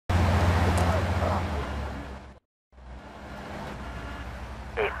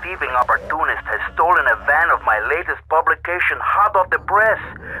thieving opportunist has stolen a van of my latest publication hot off the press.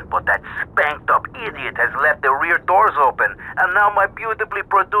 But that spanked-up idiot has left the rear doors open, and now my beautifully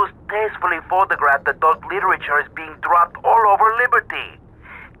produced, tastefully photographed adult literature is being dropped all over Liberty.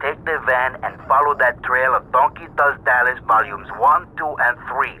 Take the van and follow that trail of Donkey Does Dallas volumes 1, 2, and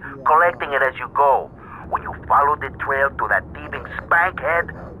 3, collecting it as you go. When you follow the trail to that thieving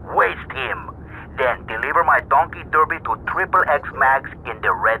spankhead, waste him. Then deliver my Donkey Derby to Triple X Max in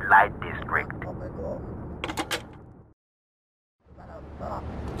the Red Light District.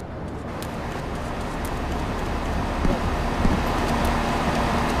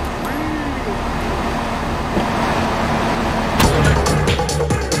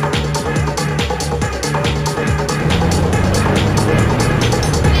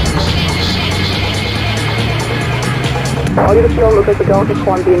 All units know look like the darkest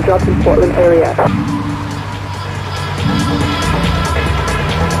one being dropped in Portland area.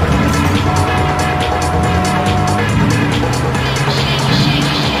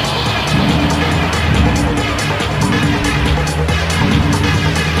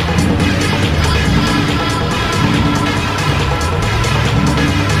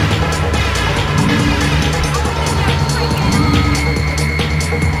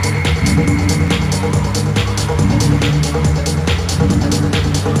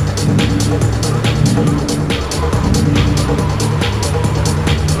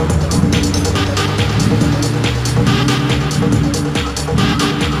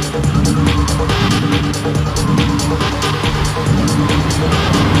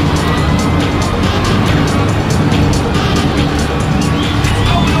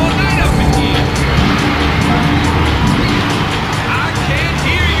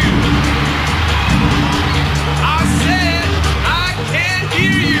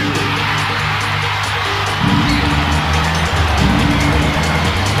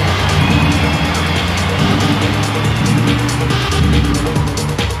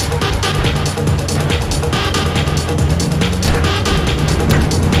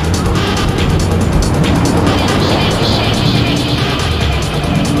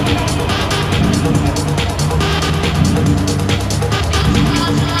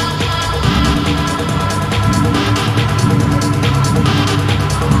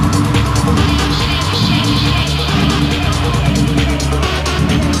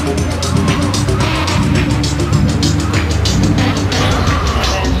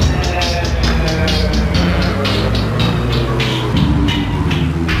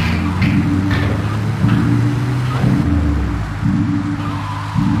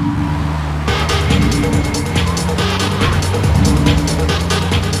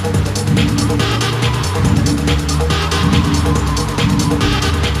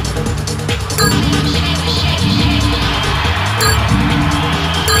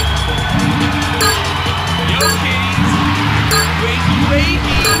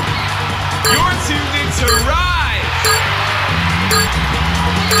 You're tuned into Ride!